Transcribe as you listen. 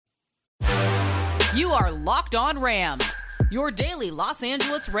You are Locked On Rams, your daily Los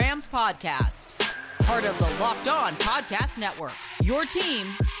Angeles Rams podcast. Part of the Locked On Podcast Network, your team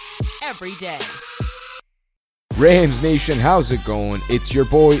every day. Rams Nation, how's it going? It's your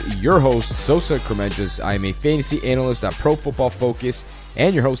boy, your host, Sosa Cremenges. I am a fantasy analyst at Pro Football Focus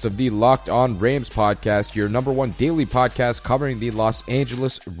and your host of the Locked On Rams podcast, your number one daily podcast covering the Los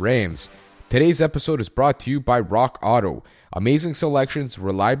Angeles Rams. Today's episode is brought to you by Rock Auto. Amazing selections,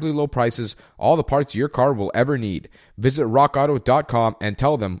 reliably low prices, all the parts your car will ever need. Visit rockauto.com and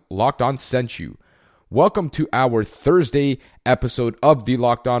tell them Locked On sent you. Welcome to our Thursday episode of the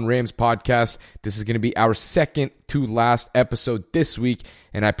Locked On Rams podcast. This is going to be our second to last episode this week,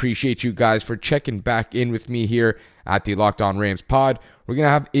 and I appreciate you guys for checking back in with me here at the Locked On Rams pod. We're going to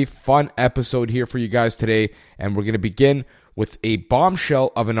have a fun episode here for you guys today, and we're going to begin with a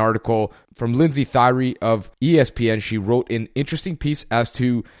bombshell of an article from Lindsay Thyree of ESPN. She wrote an interesting piece as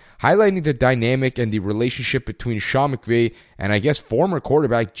to highlighting the dynamic and the relationship between Sean McVay and I guess former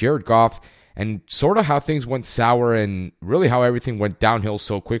quarterback Jared Goff, and sort of how things went sour and really how everything went downhill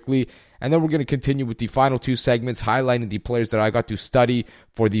so quickly. And then we're going to continue with the final two segments highlighting the players that I got to study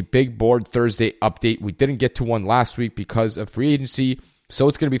for the Big Board Thursday update. We didn't get to one last week because of free agency, so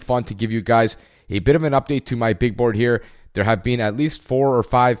it's going to be fun to give you guys a bit of an update to my big board here. There have been at least 4 or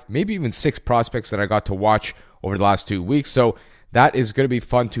 5, maybe even 6 prospects that I got to watch over the last 2 weeks, so that is going to be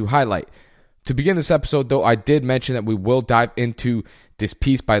fun to highlight. To begin this episode, though, I did mention that we will dive into this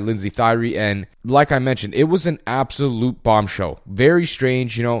piece by Lindsay Thyree, and like I mentioned, it was an absolute bombshell. Very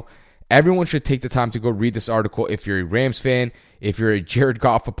strange, everyone should take the time to go read this article if you're a Rams fan, if you're a Jared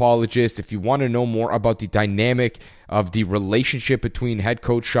Goff apologist, if you want to know more about the dynamic of the relationship between head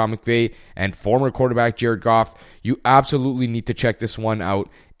coach Sean McVay and former quarterback Jared Goff. You absolutely need to check this one out.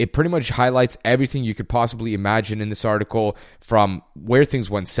 It pretty much highlights everything you could possibly imagine in this article, from where things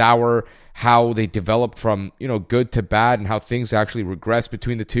went sour, how they developed from good to bad, and how things actually regressed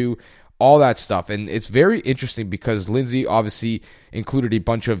between the two, all that stuff. And it's very interesting because Lindsay obviously included a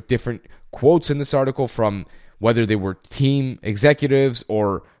bunch of different quotes in this article, from whether they were team executives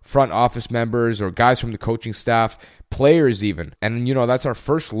or front office members or guys from the coaching staff, players even. And, that's our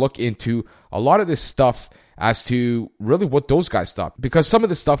first look into a lot of this stuff as to really what those guys thought. Because some of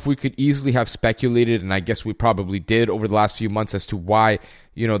the stuff we could easily have speculated, and I guess we probably did over the last few months, as to why,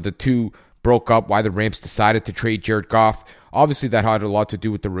 the two broke up, why the Rams decided to trade Jared Goff. Obviously, that had a lot to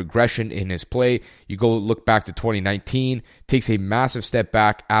do with the regression in his play. You go look back to 2019, takes a massive step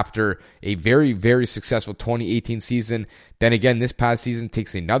back after a very, very successful 2018 season. Then again, this past season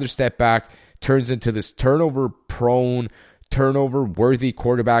takes another step back, turns into this turnover-prone, turnover-worthy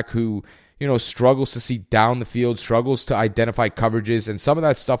quarterback who, struggles to see down the field, struggles to identify coverages, and some of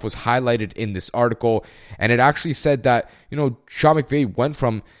that stuff was highlighted in this article. And it actually said that, Sean McVay went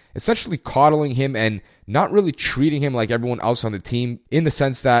from essentially coddling him and not really treating him like everyone else on the team, in the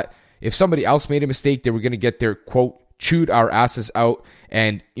sense that if somebody else made a mistake, they were going to get their, quote, chewed our asses out.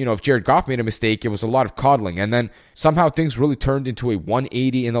 And, if Jared Goff made a mistake, it was a lot of coddling. And then somehow things really turned into a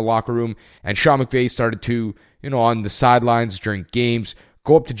 180 in the locker room, and Sean McVay started to, on the sidelines during games,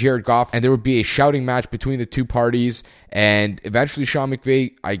 go up to Jared Goff, and there would be a shouting match between the two parties. And eventually Sean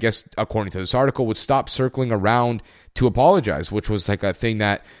McVay, I guess according to this article, would stop circling around to apologize, which was like a thing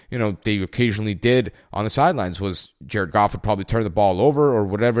that, they occasionally did on the sidelines. Was Jared Goff would probably turn the ball over or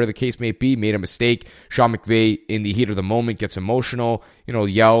whatever the case may be, made a mistake. Sean McVay, in the heat of the moment, gets emotional,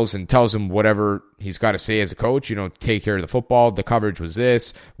 yells and tells him whatever he's got to say as a coach, take care of the football. The coverage was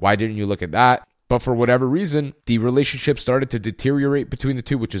this. Why didn't you look at that? But for whatever reason, the relationship started to deteriorate between the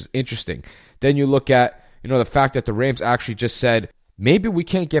two, which is interesting. Then you look at, the fact that the Rams actually just said, maybe we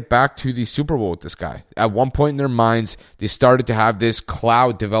can't get back to the Super Bowl with this guy. At one point in their minds, they started to have this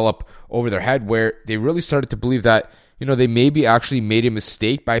cloud develop over their head where they really started to believe that, they maybe actually made a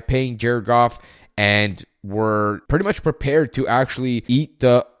mistake by paying Jared Goff, and were pretty much prepared to actually eat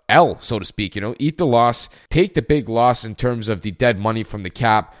the L, so to speak, eat the loss, take the big loss in terms of the dead money from the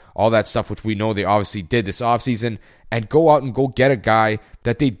cap, all that stuff, which we know they obviously did this offseason, and go out and go get a guy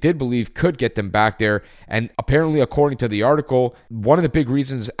that they did believe could get them back there. And apparently, according to the article, one of the big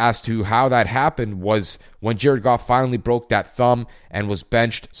reasons as to how that happened was when Jared Goff finally broke that thumb and was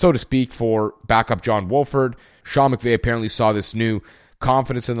benched, so to speak, for backup John Wolford. Sean McVay apparently saw this new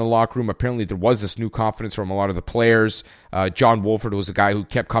confidence in the locker room. Apparently, there was this new confidence from a lot of the players. John Wolford was a guy who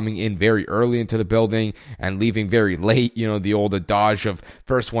kept coming in very early into the building and leaving very late. The old adage of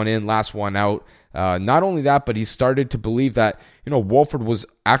first one in, last one out. Not only that, but he started to believe that, Wolford was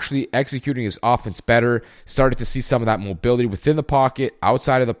actually executing his offense better, started to see some of that mobility within the pocket,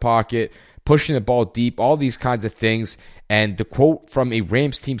 outside of the pocket, pushing the ball deep, all these kinds of things. And the quote from a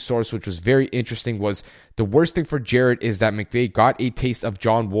Rams team source, which was very interesting, was, "The worst thing for Jared is that McVay got a taste of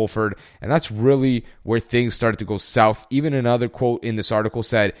John Wolford," and that's really where things started to go south. Even another quote in this article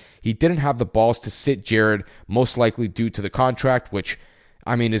said he didn't have the balls to sit Jared, most likely due to the contract, which,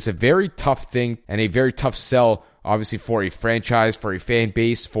 I mean, is a very tough thing and a very tough sell, obviously, for a franchise, for a fan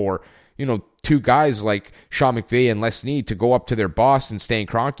base, for, two guys like Sean McVay and Les Snead to go up to their boss and Stan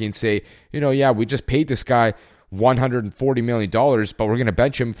Kroenke and say, yeah, we just paid this guy $140 million, but we're going to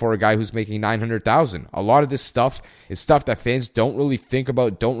bench him for a guy who's making $900,000. A lot of this stuff is stuff that fans don't really think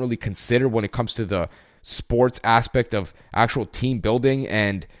about, don't really consider when it comes to the sports aspect of actual team building.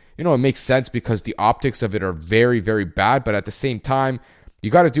 And, it makes sense because the optics of it are very, very bad. But at the same time, you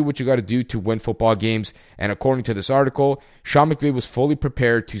got to do what you got to do to win football games. And according to this article, Sean McVay was fully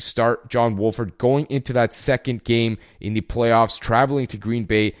prepared to start John Wolford going into that second game in the playoffs, traveling to Green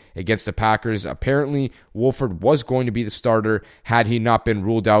Bay against the Packers. Apparently, Wolford was going to be the starter had he not been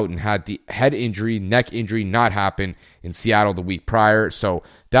ruled out and had the neck injury not happen in Seattle the week prior. So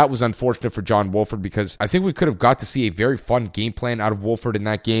that was unfortunate for John Wolford, because I think we could have got to see a very fun game plan out of Wolford in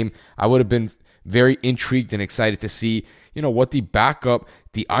that game. I would have been very intrigued and excited to see what the backup,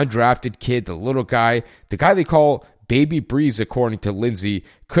 the undrafted kid, the little guy, the guy they call Baby Breeze, according to Lindsay,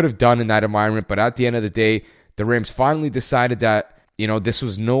 could have done in that environment. But at the end of the day, the Rams finally decided that, this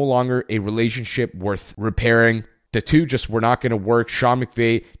was no longer a relationship worth repairing. The two just were not going to work. Sean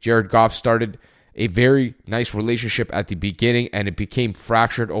McVay, Jared Goff started a very nice relationship at the beginning, and it became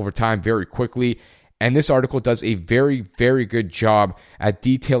fractured over time very quickly. And this article does a very, very good job at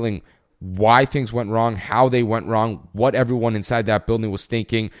detailing why things went wrong, how they went wrong, what everyone inside that building was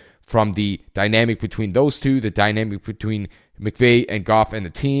thinking, from the dynamic between those two, the dynamic between McVay and Goff and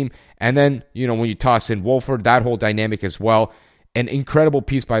the team, and then, when you toss in Wolford, that whole dynamic as well. An incredible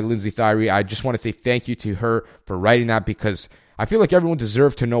piece by Lindsay Thyree. I just want to say thank you to her for writing that, because I feel like everyone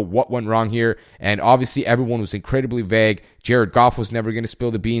deserved to know what went wrong here, and obviously everyone was incredibly vague. Jared Goff was never going to spill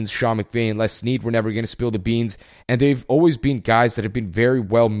the beans. Sean McVay and Les Snead were never going to spill the beans, and they've always been guys that have been very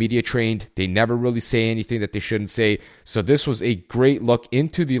well media trained. They never really say anything that they shouldn't say, so this was a great look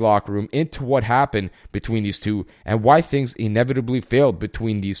into the locker room, into what happened between these two, and why things inevitably failed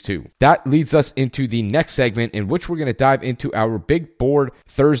between these two. That leads us into the next segment, in which we're going to dive into our Big Board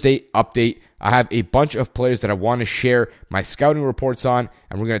Thursday update. I have a bunch of players that I want to share my scouting reports on,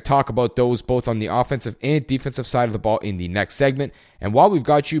 and we're going to talk about those both on the offensive and defensive side of the ball in the next segment. And while we've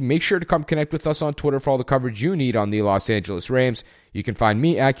got you, make sure to come connect with us on Twitter for all the coverage you need on the Los Angeles Rams. You can find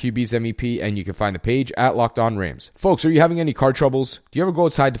me at QB's MEP, and you can find the page at Locked On Rams. Folks, are you having any car troubles? Do you ever go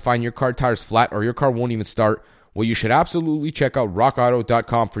outside to find your car tires flat or your car won't even start? Well, you should absolutely check out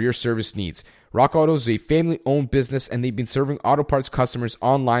rockauto.com for your service needs. Rock Auto is a family-owned business, and they've been serving auto parts customers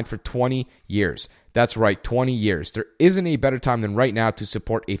online for 20 years. That's right, 20 years. There isn't a better time than right now to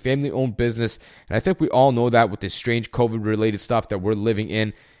support a family-owned business, and I think we all know that with this strange COVID-related stuff that we're living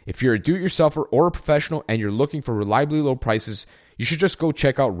in. If you're a do-it-yourselfer or a professional and you're looking for reliably low prices, you should just go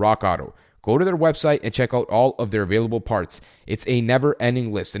check out Rock Auto. Go to their website and check out all of their available parts. It's a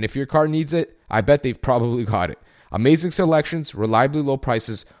never-ending list, and if your car needs it, I bet they've probably got it. Amazing selections, reliably low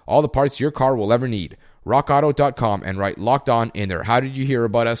prices, all the parts your car will ever need. RockAuto.com and write Locked On in their "How did you hear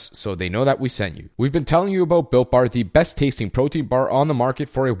about us?" so they know that we sent you. We've been telling you about Built Bar, the best tasting protein bar on the market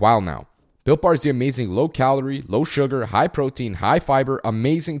for a while now. Built Bar is the amazing low-calorie, low-sugar, high-protein, high-fiber,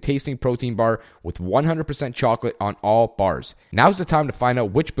 amazing-tasting protein bar with 100% chocolate on all bars. Now's the time to find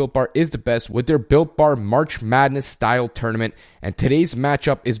out which Built Bar is the best with their Built Bar March Madness-style tournament, and today's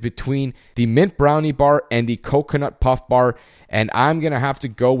matchup is between the Mint Brownie Bar and the Coconut Puff Bar, and I'm going to have to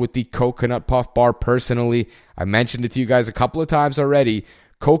go with the Coconut Puff Bar personally. I mentioned it to you guys a couple of times already.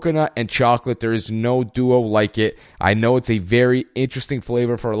 Coconut and chocolate, there is no duo like it. I know it's a very interesting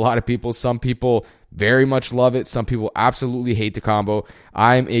flavor for a lot of people. Some people very much love it. Some people absolutely hate the combo.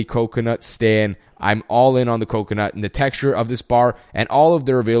 I'm a coconut stan. I'm all in on the coconut, and the texture of this bar and all of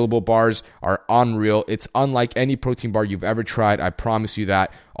their available bars are unreal. It's unlike any protein bar you've ever tried. I promise you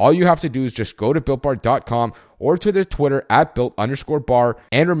that. All you have to do is just go to BuiltBar.com or to their Twitter at @Built_bar,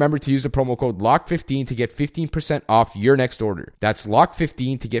 and remember to use the promo code LOCK15 to get 15% off your next order. That's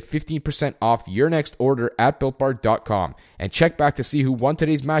LOCK15 to get 15% off your next order at BuiltBar.com. And check back to see who won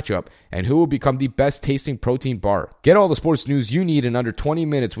today's matchup and who will become the best tasting protein bar. Get all the sports news you need in under 20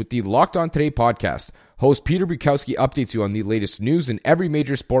 minutes with the Locked On Today podcast. Host Peter Bukowski updates you on the latest news in every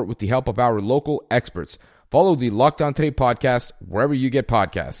major sport with the help of our local experts. Follow the Locked On Today podcast wherever you get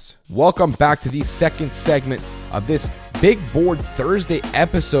podcasts. Welcome back to the second segment of this Big Board Thursday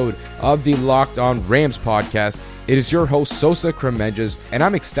episode of the Locked On Rams podcast. It is your host, Sosa Kremenjas, and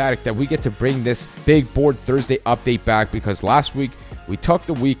I'm ecstatic that we get to bring this Big Board Thursday update back because last week we took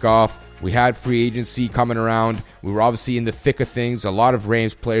the week off. We had free agency coming around. We were obviously in the thick of things. A lot of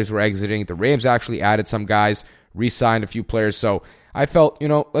Rams players were exiting. The Rams actually added some guys, re-signed a few players. So I felt,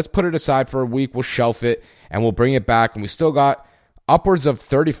 let's put it aside for a week. We'll shelf it, and we'll bring it back. And we still got upwards of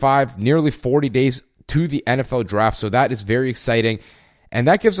 35, nearly 40 days to the NFL draft. So that is very exciting. And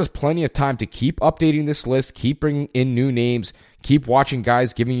that gives us plenty of time to keep updating this list, keep bringing in new names, keep watching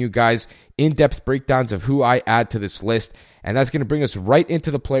guys, giving you guys in-depth breakdowns of who I add to this list. And that's going to bring us right into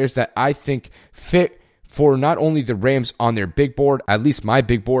the players that I think fit for not only the Rams on their big board, at least my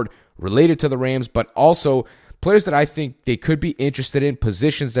big board related to the Rams, but also players that I think they could be interested in,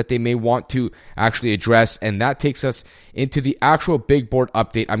 positions that they may want to actually address. And that takes us into the actual big board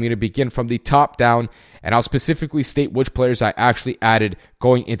update. I'm going to begin from the top down, and I'll specifically state which players I actually added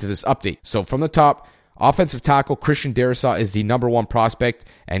going into this update. So from the top, offensive tackle Christian Darrisaw is the number 1 prospect,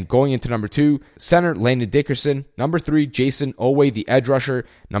 and going into number 2, center Landon Dickerson. Number 3, Jason Owe, the edge rusher.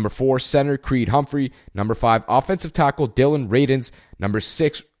 Number 4, center Creed Humphrey. Number 5, offensive tackle Dylan Radins. Number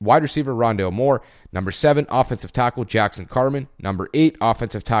 6, wide receiver Rondale Moore. Number 7, offensive tackle Jackson Carman. Number 8,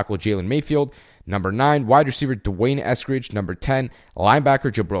 offensive tackle Jalen Mayfield. Number 9, wide receiver Dwayne Eskridge. Number 10,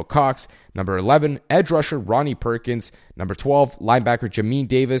 linebacker Jabril Cox. Number 11, edge rusher Ronnie Perkins. Number 12, linebacker Jamin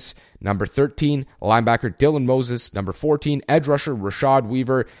Davis. Number 13, linebacker Dylan Moses. Number 14, edge rusher Rashad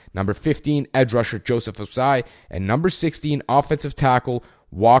Weaver. Number 15, edge rusher Joseph Osai. And number 16, offensive tackle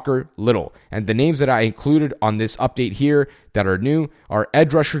Walker Little. And the names that I included on this update here that are new are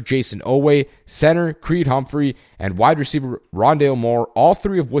edge rusher Jason Owe, center Creed Humphrey, and wide receiver Rondale Moore, all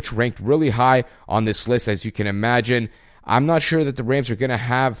 3 of which ranked really high on this list, as you can imagine. I'm not sure that the Rams are going to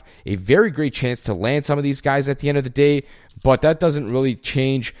have a very great chance to land some of these guys at the end of the day, but that doesn't really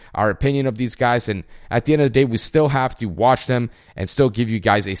change our opinion of these guys. And at the end of the day, we still have to watch them and still give you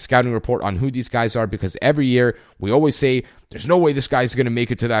guys a scouting report on who these guys are, because every year we always say there's no way this guy's going to make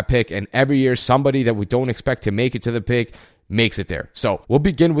it to that pick. And every year somebody that we don't expect to make it to the pick makes it there. So we'll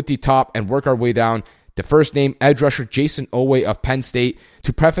begin with the top and work our way down. The first name, edge rusher Jason Owe of Penn State.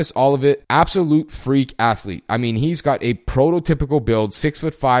 To preface all of it, absolute freak athlete. I mean, he's got a prototypical build,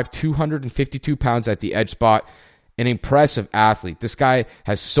 6'5", 252 pounds at the edge spot. An impressive athlete. This guy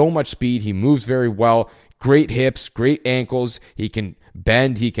has so much speed. He moves very well. Great hips, great ankles. He can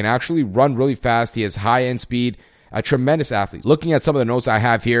bend. He can actually run really fast. He has high-end speed. A tremendous athlete. Looking at some of the notes I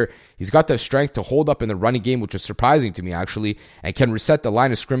have here, he's got the strength to hold up in the running game, which is surprising to me actually, and can reset the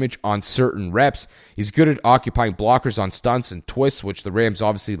line of scrimmage on certain reps. He's good at occupying blockers on stunts and twists, which the Rams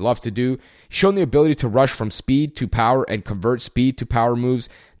obviously love to do. He's shown the ability to rush from speed to power and convert speed to power moves.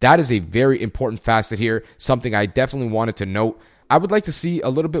 That is a very important facet here, something I definitely wanted to note. I would like to see a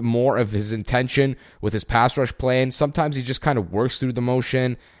little bit more of his intention with his pass rush plan. Sometimes he just kind of works through the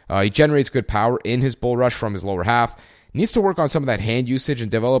motion. He generates good power in his bull rush from his lower half. Needs to work on some of that hand usage and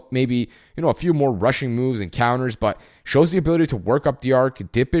develop maybe, a few more rushing moves and counters, but shows the ability to work up the arc,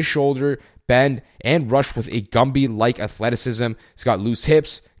 dip his shoulder, bend, and rush with a Gumby-like athleticism. He's got loose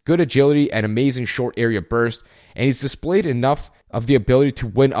hips, good agility, and amazing short area burst, and he's displayed enough of the ability to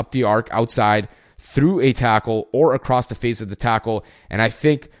win up the arc outside through a tackle or across the face of the tackle. And I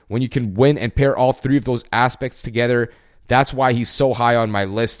think when you can win and pair all 3 of those aspects together, that's why he's so high on my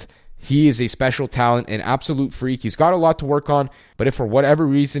list. He is a special talent, an absolute freak. He's got a lot to work on, but if for whatever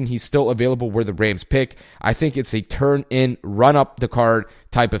reason he's still available where the Rams pick, I think it's a turn in, run up the card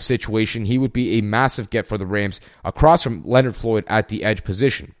type of situation. He would be a massive get for the Rams across from Leonard Floyd at the edge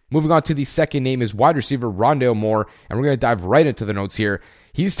position. Moving on to the second name is wide receiver Rondale Moore, and we're going to dive right into the notes here.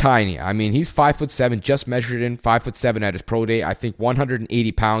 He's tiny. I mean, he's 5'7", just measured in 5'7" at his pro day. I think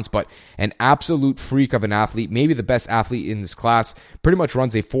 180 pounds, but an absolute freak of an athlete. Maybe the best athlete in this class. Pretty much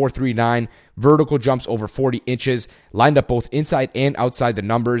runs a 4.39, vertical jumps over 40 inches, lined up both inside and outside the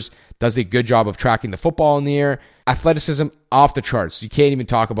numbers. Does a good job of tracking the football in the air. Athleticism off the charts. You can't even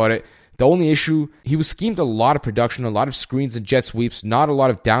talk about it. The only issue, he was schemed a lot of production, a lot of screens and jet sweeps, not a lot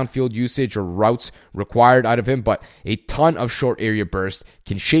of downfield usage or routes required out of him, but a ton of short area burst,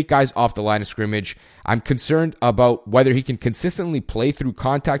 can shake guys off the line of scrimmage. I'm concerned about whether he can consistently play through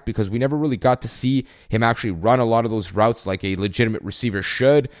contact because we never really got to see him actually run a lot of those routes like a legitimate receiver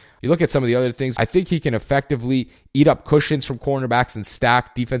should. You look at some of the other things, I think he can effectively eat up cushions from cornerbacks and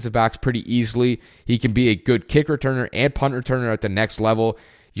stack defensive backs pretty easily. He can be a good kick returner and punt returner at the next level.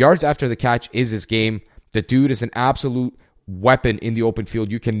 Yards after the catch is his game. The dude is an absolute weapon in the open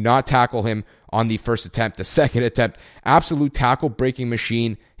field. You cannot tackle him on the first attempt. The second attempt, absolute tackle breaking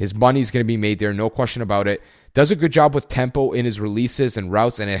machine. His money's going to be made there, no question about it. Does a good job with tempo in his releases and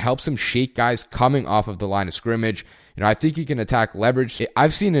routes, and it helps him shake guys coming off of the line of scrimmage. I think he can attack leverage.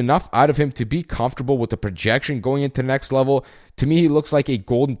 I've seen enough out of him to be comfortable with the projection going into the next level. To me, he looks like a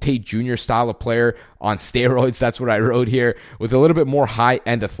Golden Tate Jr. style of player on steroids. That's what I wrote here. With a little bit more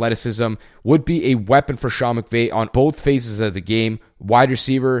high-end athleticism. Would be a weapon for Sean McVay on both phases of the game. Wide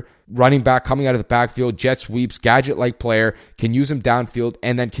receiver, running back coming out of the backfield, jet sweeps, gadget-like player. Can use him downfield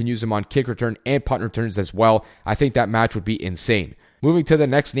and then can use him on kick return and punt returns as well. I think that match would be insane. Moving to the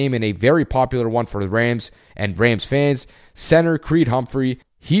next name, and a very popular one for the Rams and Rams fans, center Creed Humphrey.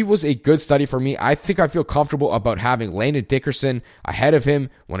 He was a good study for me. I think I feel comfortable about having Landon Dickerson ahead of him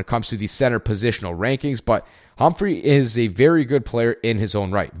when it comes to the center positional rankings, but Humphrey is a very good player in his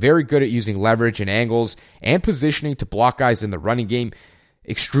own right. Very good at using leverage and angles and positioning to block guys in the running game.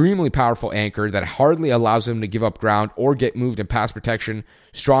 Extremely powerful anchor that hardly allows him to give up ground or get moved in pass protection.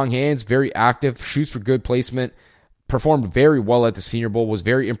 Strong hands, very active, shoots for good placement. Performed very well at the Senior Bowl, was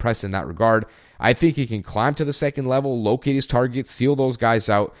very impressed in that regard. I think he can climb to the second level, locate his targets, seal those guys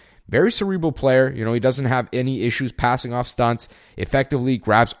out. Very cerebral player. He doesn't have any issues passing off stunts, effectively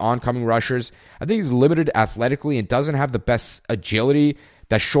grabs oncoming rushers. I think he's limited athletically and doesn't have the best agility.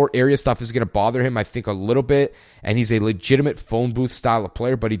 That short area stuff is going to bother him, I think, a little bit. And he's a legitimate phone booth style of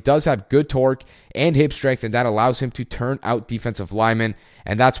player, but he does have good torque and hip strength, and that allows him to turn out defensive linemen.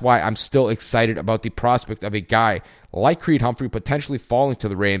 And that's why I'm still excited about the prospect of a guy like Creed Humphrey potentially falling to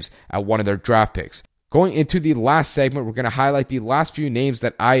the Rams at one of their draft picks. Going into the last segment, we're going to highlight the last few names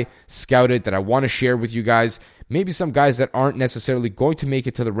that I scouted that I want to share with you guys. Maybe some guys that aren't necessarily going to make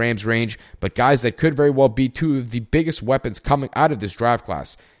it to the Rams range, but guys that could very well be two of the biggest weapons coming out of this draft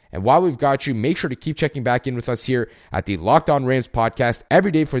class. And while we've got you, make sure to keep checking back in with us here at the Locked On Rams podcast every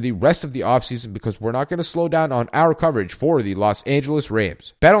day for the rest of the offseason, because we're not going to slow down on our coverage for the Los Angeles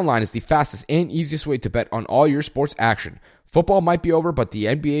Rams. BetOnline is the fastest and easiest way to bet on all your sports action. Football might be over, but the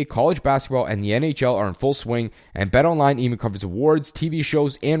NBA, college basketball, and the NHL are in full swing, and BetOnline even covers awards, TV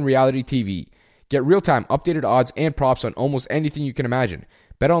shows, and reality TV. Get real-time updated odds and props on almost anything you can imagine.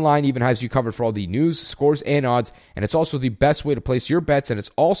 BetOnline even has you covered for all the news, scores, and odds, and it's also the best way to place your bets, and it's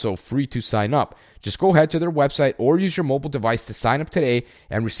also free to sign up. Just go ahead to their website or use your mobile device to sign up today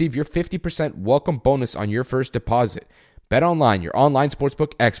and receive your 50% welcome bonus on your first deposit. BetOnline, your online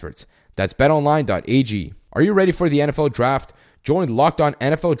sportsbook experts. That's betonline.ag. Are you ready for the NFL Draft? Join Locked On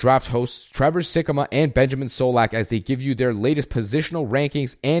NFL Draft hosts Trevor Sikkema and Benjamin Solak as they give you their latest positional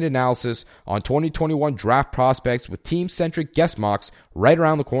rankings and analysis on 2021 draft prospects with team-centric guest mocks right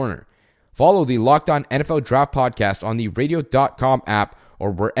around the corner. Follow the Locked On NFL Draft podcast on the radio.com app or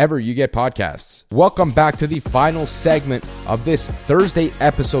wherever you get podcasts. Welcome back to the final segment of this Thursday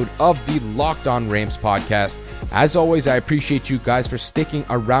episode of the Locked On Rams podcast. As always, I appreciate you guys for sticking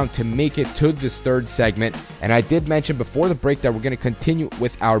around to make it to this third segment. And I did mention before the break that we're going to continue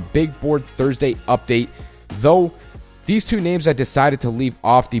with our Big Board Thursday update, though these two names I decided to leave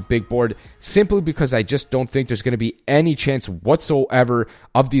off the big board simply because I just don't think there's going to be any chance whatsoever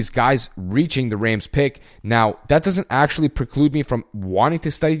of these guys reaching the Rams pick. Now, that doesn't actually preclude me from wanting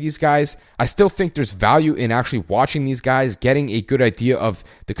to study these guys. I still think there's value in actually watching these guys, getting a good idea of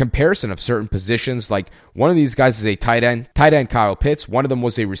the comparison of certain positions. Like one of these guys is a tight end Kyle Pitts. One of them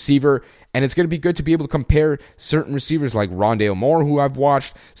was a receiver. And it's going to be good to be able to compare certain receivers like Rondale Moore, who I've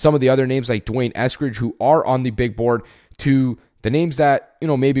watched, some of the other names like Dwayne Eskridge, who are on the big board, to the names that,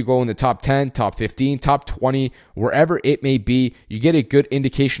 maybe go in the top 10, top 15, top 20, wherever it may be. You get a good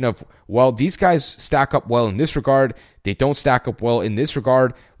indication of, well, these guys stack up well in this regard. They don't stack up well in this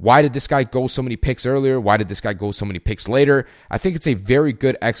regard. Why did this guy go so many picks earlier? Why did this guy go so many picks later? I think it's a very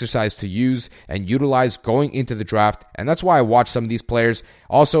good exercise to use and utilize going into the draft, and that's why I watch some of these players.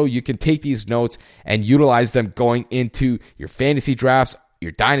 Also, you can take these notes and utilize them going into your fantasy drafts,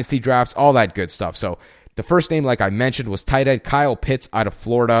 your dynasty drafts, all that good stuff. So the first name, like I mentioned, was tight end Kyle Pitts out of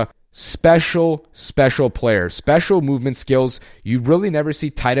Florida. Special player, special movement skills. You really never see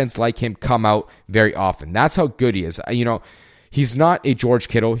tight ends like him come out very often. That's how good he is. He's not a George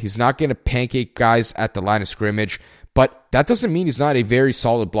Kittle. He's not going to pancake guys at the line of scrimmage, but that doesn't mean he's not a very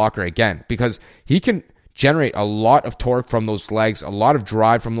solid blocker again, because he can generate a lot of torque from those legs, a lot of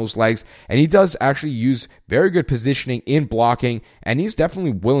drive from those legs, and he does actually use very good positioning in blocking, and he's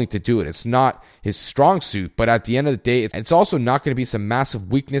definitely willing to do it. It's not his strong suit, but at the end of the day, it's also not going to be some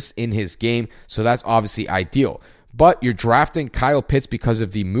massive weakness in his game, so that's obviously ideal. But you're drafting Kyle Pitts because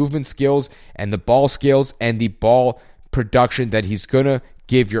of the movement skills and the ball skills and the ball production that he's going to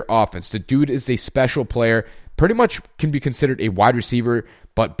give your offense. The dude is a special player, pretty much can be considered a wide receiver,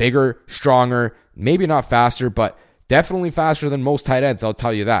 but bigger, stronger, maybe not faster, but definitely faster than most tight ends, I'll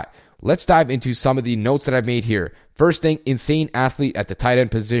tell you that. let's dive into some of the notes that I've made here. First thing, insane athlete at the tight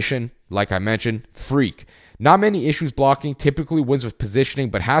end position. Like I mentioned, freak. Not many issues blocking, typically wins with positioning,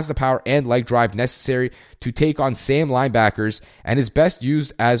 but has the power and leg drive necessary to take on Sam linebackers and is best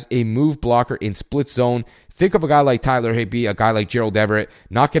used as a move blocker in split zone. Think of a guy like Tyler Higbee, a guy like Gerald Everett,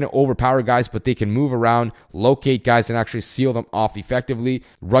 not going to overpower guys, but they can move around, locate guys, and actually seal them off effectively.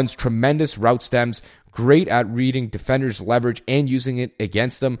 Runs tremendous route stems, great at reading defenders' leverage and using it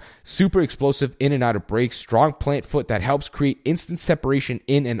against them. Super explosive in and out of breaks. Strong plant foot that helps create instant separation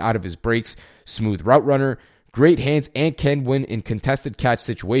in and out of his breaks. Smooth route runner. Great hands and can win in contested catch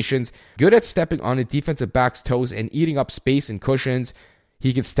situations. Good at stepping on a defensive back's toes and eating up space and cushions.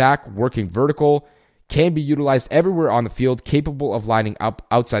 He can stack working vertical. Can be utilized everywhere on the field. Capable of lining up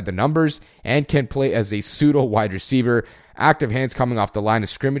outside the numbers. And can play as a pseudo wide receiver. Active hands coming off the line of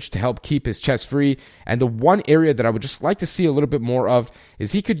scrimmage to help keep his chest free. And the one area that I would just like to see a little bit more of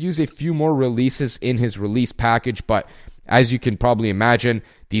is he could use a few more releases in his release package. But as you can probably imagine,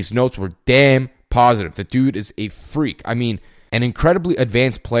 these notes were damn positive. The dude is a freak. I mean, an incredibly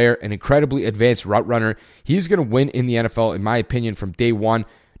advanced player, an incredibly advanced route runner. He's going to win in the NFL, in my opinion, from day one.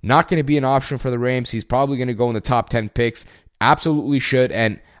 Not going to be an option for the Rams. He's probably going to go in the top 10 picks. Absolutely should.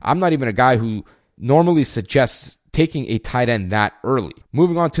 And I'm not even a guy who normally suggests taking a tight end that early.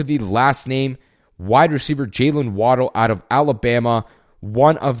 Moving on to the last name, wide receiver Jalen Waddle out of Alabama.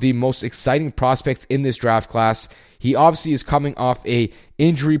 One of the most exciting prospects in this draft class. He obviously is coming off a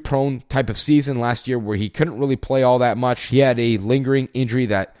injury-prone type of season last year where he couldn't really play all that much. He had a lingering injury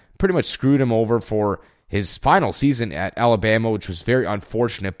that pretty much screwed him over for his final season at Alabama, which was very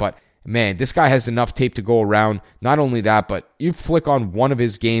unfortunate. But man, this guy has enough tape to go around. Not only that, but you flick on one of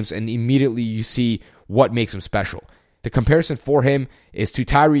his games and immediately you see what makes him special. The comparison for him is to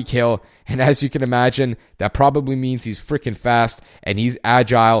Tyreek Hill, and as you can imagine, that probably means he's freaking fast, and he's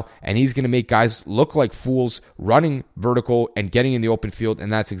agile, and he's going to make guys look like fools running vertical and getting in the open field,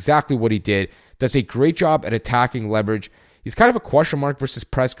 and that's exactly what he did. Does a great job at attacking leverage. He's kind of a question mark versus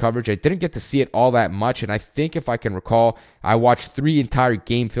press coverage. I didn't get to see it all that much, and I think if I can recall, I watched 3 entire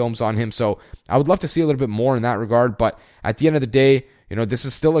game films on him, so I would love to see a little bit more in that regard, but at the end of the day, you know, this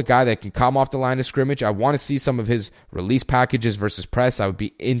is still a guy that can come off the line of scrimmage. I want to see some of his release packages versus press. I would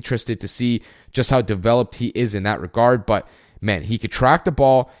be interested to see just how developed he is in that regard. But, man, he could track the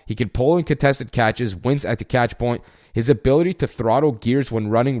ball. He can pull in contested catches, wins at the catch point. His ability to throttle gears when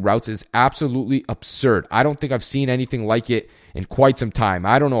running routes is absolutely absurd. I don't think I've seen anything like it in quite some time.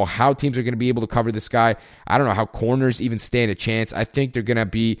 I don't know how teams are going to be able to cover this guy. I don't know how corners even stand a chance. I think they're going to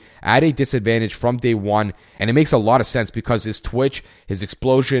be at a disadvantage from day one, and it makes a lot of sense because his twitch, his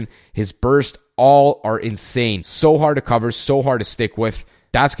explosion, his burst, all are insane. So hard to cover, so hard to stick with.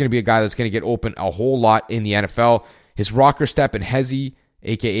 That's going to be a guy that's going to get open a whole lot in the NFL. His rocker step and hezi,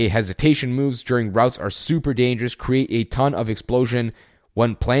 aka hesitation moves during routes, are super dangerous, create a ton of explosion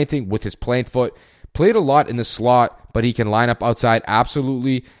when planting with his plant foot. Played a lot in the slot, but he can line up outside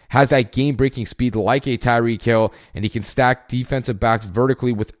absolutely. Has that game-breaking speed like a Tyreek Hill, and he can stack defensive backs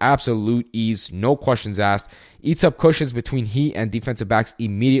vertically with absolute ease, no questions asked. Eats up cushions between he and defensive backs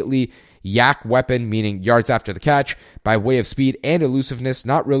immediately. Yak weapon, meaning yards after the catch, by way of speed and elusiveness,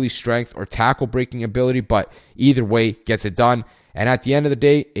 not really strength or tackle breaking ability, but either way, gets it done. And at the end of the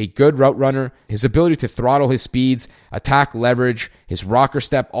day, a good route runner, his ability to throttle his speeds, attack leverage, his rocker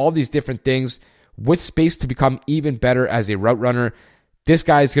step, all these different things, with space to become even better as a route runner. This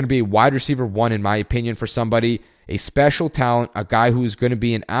guy is going to be a wide receiver 1, in my opinion, for somebody. A special talent, a guy who is going to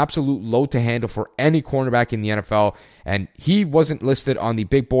be an absolute load to handle for any cornerback in the NFL. And he wasn't listed on the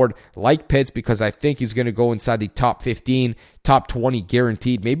big board like Pitts because I think he's going to go inside the top 15, top 20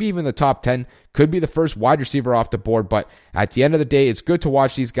 guaranteed, maybe even the top 10. Could be the first wide receiver off the board, but at the end of the day, it's good to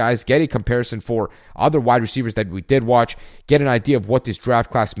watch these guys, get a comparison for other wide receivers that we did watch, get an idea of what this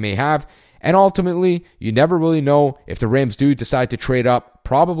draft class may have. And ultimately, you never really know if the Rams do decide to trade up.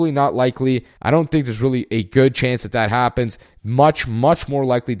 Probably not likely. I don't think there's really a good chance that happens. Much, much more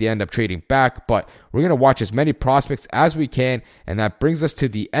likely to end up trading back. But we're going to watch as many prospects as we can. And that brings us to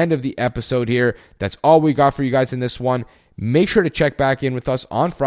the end of the episode here. That's all we got for you guys in this one. Make sure to check back in with us on Friday